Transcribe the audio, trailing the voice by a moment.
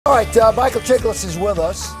right, Michael Chiklis is with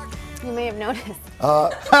us. You may have noticed.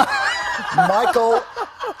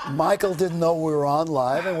 Michael didn't know we were on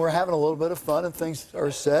live, and we're having a little bit of fun, and things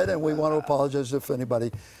are said, and we want to apologize if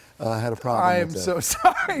anybody had a problem I with am that. so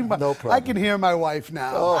sorry. No problem. I can hear my wife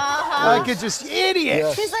now. Oh, Like it's just idiot.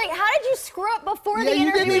 Yes. She's like, how did you screw up before Yeah, the you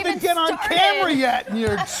interview didn't even get on started? camera yet, and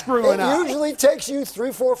you're screwing It up. usually takes you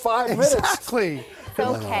 3, 4, 5 minutes. Exactly. It's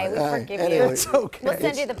okay. We forgive anyway, you. It's okay. We'll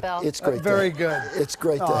send you the bill. It's great. Very good. It's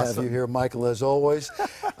great to have you here, Michael, as always.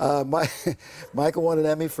 Michael won an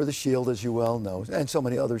Emmy for The Shield, as you well know, and so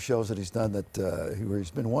many other shows that he's done where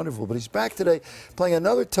he's been wonderful. But he's back today playing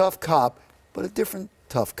another tough cop, but a different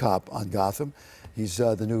tough cop on Gotham. He's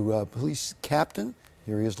the new police captain.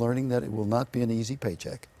 Here he is learning that it will not be an easy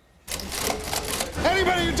paycheck.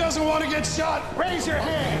 Anybody who doesn't want to get shot, raise your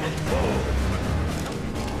hand.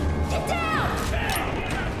 Get down!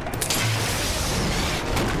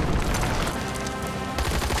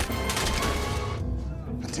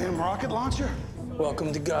 A damn rocket launcher?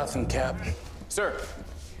 Welcome to Gotham, Cap. Sir,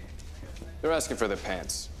 they're asking for their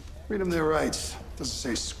pants. Read them their rights. Doesn't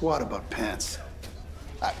say squat about pants.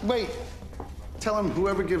 Wait. Tell them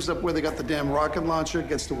whoever gives up where they got the damn rocket launcher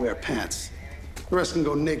gets to wear pants. The rest can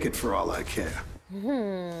go naked for all I care.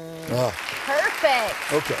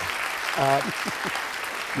 Perfect. Okay.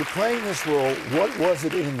 You're playing this role. What was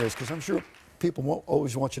it in this? Because I'm sure people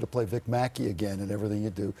always want you to play Vic Mackey again in everything you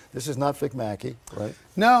do. This is not Vic Mackey, right?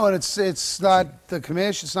 No, and it's not the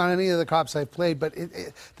commish. It's not any of the cops I've played, but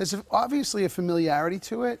there's obviously a familiarity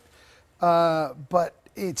to it. But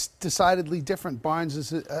it's decidedly different. Barnes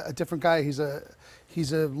is a different guy. He's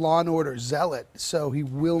a law and order zealot, so he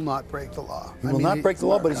will not break the law. He will not break the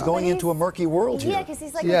law, but he's going into a murky world here. Yeah, because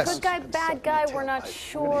he's like Yes. a good guy, bad guy. We're not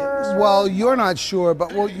sure. Well, you're not sure,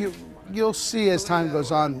 but you'll see as time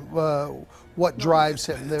goes on what drives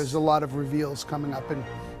him. There's a lot of reveals coming up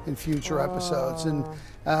in future episodes, and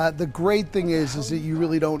the great thing is that you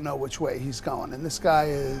really don't know which way he's going. And this guy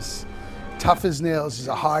is tough as nails. He's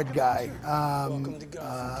a hard guy,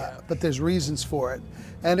 but there's reasons for it.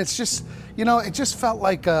 And it's just, it just felt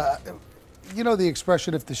like the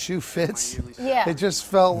expression, if the shoe fits. Yeah. It just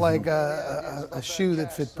felt like a shoe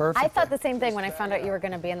that fit perfectly. I thought the same thing when I found out you were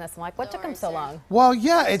going to be in this. I'm like, what took him so long? Well,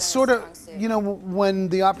 yeah, it's sort of, when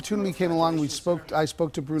the opportunity came along, I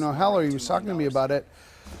spoke to Bruno Heller. He was talking to me about it.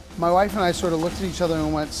 My wife and I sort of looked at each other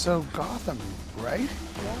and went, so Gotham, right?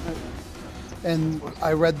 Yeah. And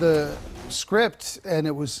I read the script, and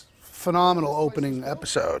it was phenomenal opening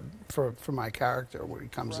episode for my character, where he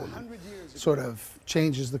comes in and sort of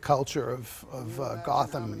changes the culture of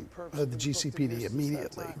Gotham, the GCPD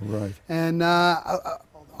immediately. Right. And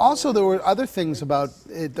also there were other things about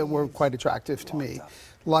it that were quite attractive to me,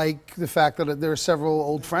 like the fact that there are several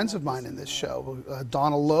old friends of mine in this show.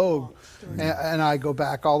 Donald Logue and I go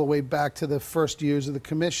back all the way back to the first years of the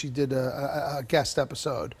commish. She did a guest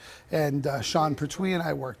episode, and Sean Pertwee and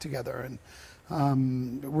I worked together, and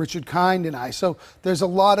Richard Kind and I. So there's a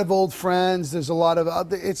lot of old friends. There's a lot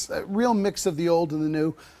of it's a real mix of the old and the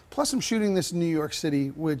new. Plus, I'm shooting this in New York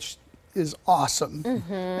City, which is awesome.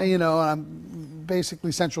 And, I'm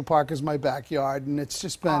basically Central Park is my backyard, and it's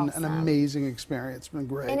just been an amazing experience. It's been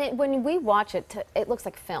great. And when we watch it, it looks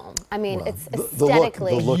like film. I mean, it's the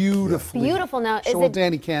aesthetically look, beautiful. Now, is well, it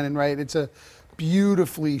Danny Cannon, right? It's a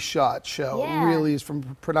beautifully shot show. Yeah. It really is. From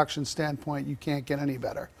a production standpoint, you can't get any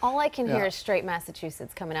better. all I can hear is straight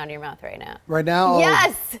Massachusetts coming out of your mouth right now? Right now?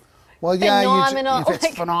 Yes. Well, yeah, Phenomenal.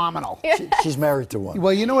 it's phenomenal. She's married to one.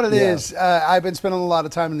 Well, you know what it is. I've been spending a lot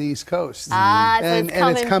of time on the East Coast, So and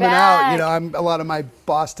it's coming back. out. A lot of my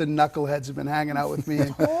Boston knuckleheads have been hanging out with me,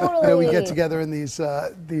 and Totally. we get together in these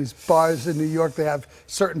bars in New York. They have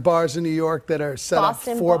certain bars in New York that are set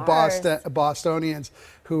Boston up for bars. Bostonians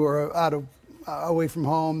who are away from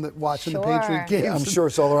home, that watching the Sure. Patriot games. I'm sure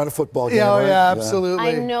it's all around a football game, Yeah, right? yeah, absolutely.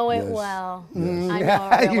 I know it Yes. well. Yes. I know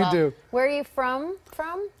Yeah, it real you well. do. Where are you from?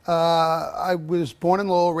 I was born in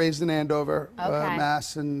Lowell, raised in Andover, Okay.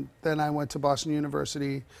 Mass, and then I went to Boston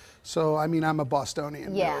University. So, I'm a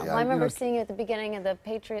Bostonian. Yeah. really. Well, I remember seeing you at the beginning of the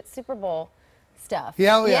Patriots Super Bowl stuff.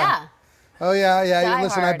 Yeah, oh, yeah. Yeah. Oh, yeah, yeah. Die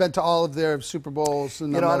Listen, Hard. I've been to all of their Super Bowls.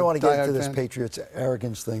 And I don't want to get into this fan. Patriots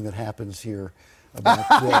arrogance thing that happens here. About,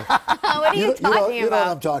 What are you talking you know what I'm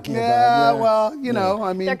about? talking Yeah, about.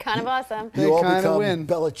 well, They're kind of awesome. they You all kind of become win.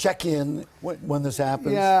 Belichickian when this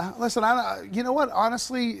happens. Yeah, listen, you know what?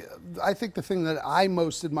 Honestly, I think the thing that I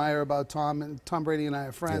most admire about Tom, and Tom Brady and I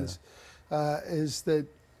are friends, is that,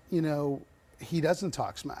 he doesn't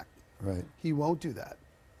talk smack. Right. He won't do that.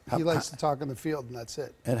 He likes to talk on the field, and that's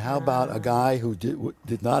it. And how about a guy who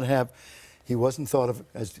did not have, he wasn't thought of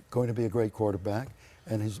as going to be a great quarterback,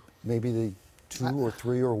 and maybe the 2 or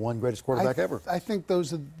 3 or 1 greatest quarterback ever. I think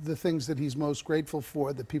those are the things that he's most grateful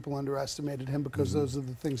for, that people underestimated him, because those are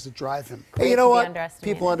the things that drive him. Hey, you know to be what?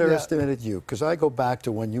 underestimated. People underestimated you, because I go back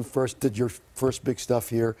to when you first did your first big stuff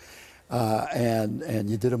here, and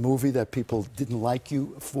you did a movie that people didn't like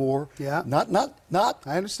you for. Yeah. Not.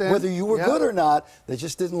 I understand. Whether you were good or not, they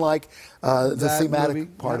just didn't like the That thematic movie,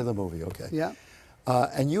 part of the movie. Okay. Yeah.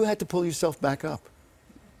 And you had to pull yourself back up,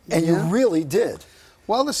 and you Yeah. really did.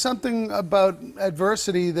 Well, there's something about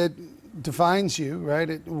adversity that defines you,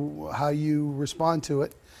 right? How you respond to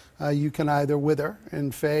it. You can either wither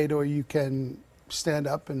and fade, or you can stand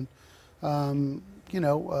up and,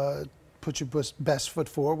 put your best foot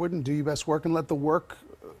forward and do your best work and let the work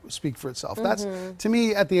speak for itself. That's, to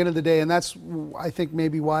me, at the end of the day, and that's, I think,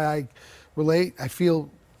 maybe why I feel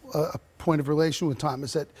a point of relation with Tom,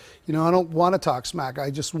 is that, I don't want to talk smack.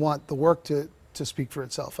 I just want the work to speak for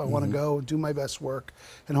itself. I want to go and do my best work,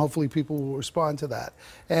 and hopefully people will respond to that.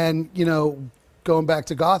 And, going back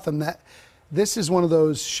to Gotham, this is one of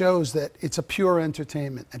those shows that it's a pure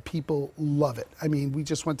entertainment and people love it. I mean, we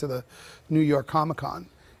just went to the New York Comic-Con.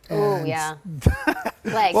 Oh, yeah.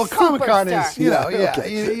 Like, well, Comic-Con is,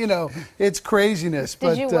 superstar. it's craziness.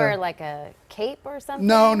 Did you wear like a cape or something?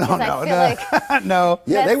 No, 'Cause I feel like no.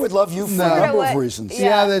 Yeah, they would love you for a number of reasons.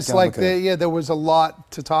 Yeah, there's Comic-Con. there was a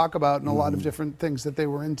lot to talk about and a lot of different things that they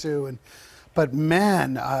were into, but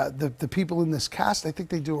man, the people in this cast, I think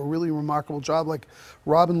they do a really remarkable job. Like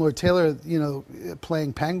Robin Lord Taylor,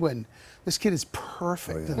 playing Penguin. This kid is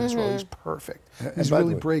perfect in this role. He's perfect. He's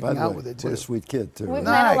really breaking out with it too. What a sweet kid too. We've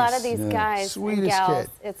right? met a lot of these guys and Sweetest gals.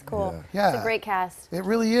 kid. It's cool. Yeah. It's a great cast. It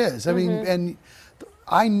really is. I mean, and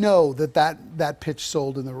I know that pitch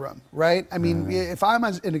sold in the room, right? I mean, if I'm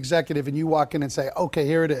an executive and you walk in and say, okay,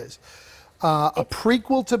 here it is. A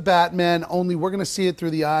prequel to Batman, only we're going to see it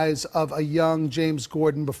through the eyes of a young James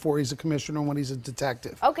Gordon before he's a commissioner and when he's a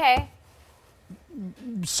detective. Okay.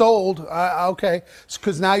 Sold. Okay.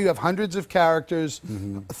 Because now you have hundreds of characters,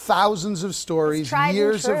 thousands of stories, tried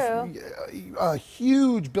years and of a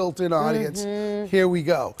huge built-in audience. Here we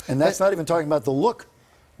go. And that's not even talking about the look.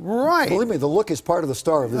 Right. Believe me, the look is part of the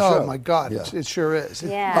star of the show. Oh my God, Yeah. it sure is.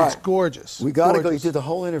 Yeah. It's gorgeous. We got to go. You Gorgeous. did the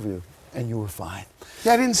whole interview, and you were fine.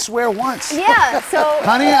 Yeah, I didn't swear once. Yeah, so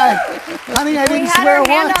Honey, I we didn't had swear our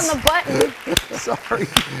hand once. on the button. Sorry.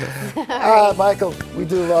 Michael, we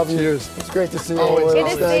do love you. Cheers. It's great to see you. Always. Good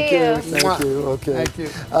to Thank see you. you. Thank you. Okay. Thank you.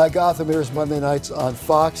 Gotham airs Monday nights on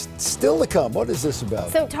Fox. Still to come. What is this about?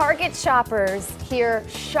 So Target shoppers hear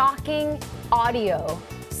shocking audio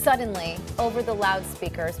suddenly over the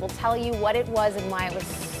loudspeakers. We'll tell you what it was and why it was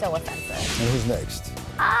so offensive. And who's next?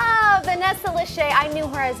 Vanessa Lachey. I knew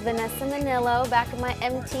her as Vanessa Manillo back in my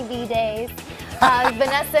MTV days.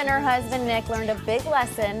 Vanessa and her husband Nick learned a big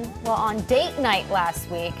lesson while on date night last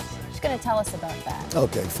week. She's going to tell us about that.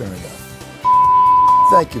 Okay, fair enough.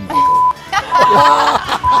 Thank you, Michael.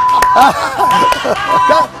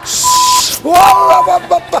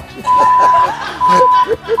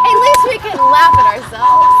 At least we can laugh at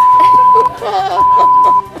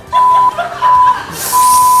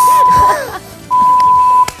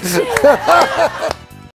ourselves.